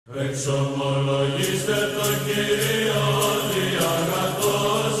Εξομολογήστε τον Κύριο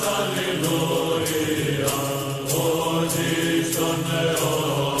διαγατός, αλληλούια, ότι στον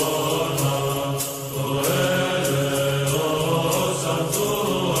αιώνα το έλεος αυτού,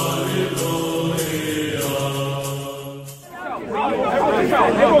 αλληλούια.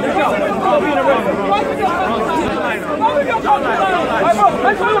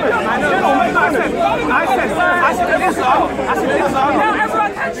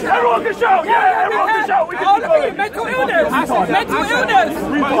 Everyone can shout! Yeah, everyone can shout! We can do it! Mental illness! Mental illness!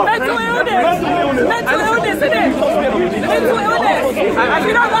 Mental illness! Mental illness, isn't it? Mental illness! If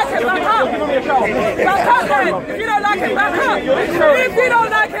you don't like it, back up! Back up then! If you don't like it, back up! If you don't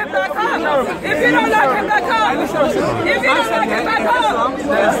like it, back up! If you don't like it, back up! If you don't like it, back up!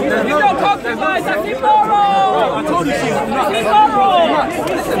 You don't compromise, that's immoral! I told you she's not. It's immoral!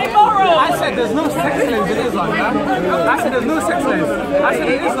 It's immoral! I said there's no sex slaves in Islam, man. I said there's no sex slaves. I said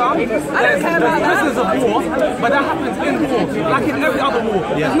in Islam, there's prisoners of war, but that happens in war, like in every other war.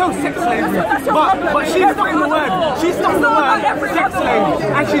 There's no sex slavery. But she's stopping the word. She's stopping the word sex slave.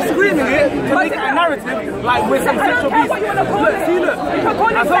 And she's screaming it to make it a narrative like we're some sexual beast. Look, see, look.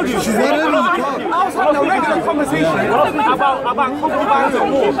 I told you. She's not even I was having a regular conversation about concubines and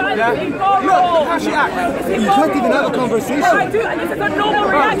war. Yeah? Look how she acts. You can't even have a conversation. I do, and this is a normal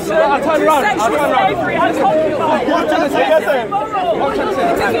reaction I'll turn to around. sexual slavery and concubines. What I'm trying to say, It's immoral.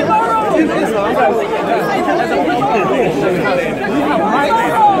 It's immoral. in Islam, there's a people we have rights,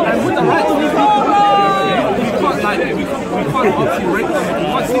 and with the rights we can't obviously rape them. We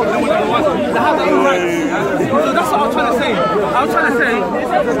can't sleep with them whatever we want. They have their own rights. So that's what I'm trying to say. I'm trying to say,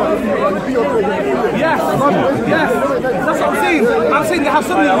 yes, that's what I'm saying. I'm saying they have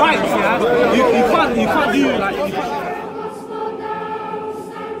so many rights. Yeah, you can't do like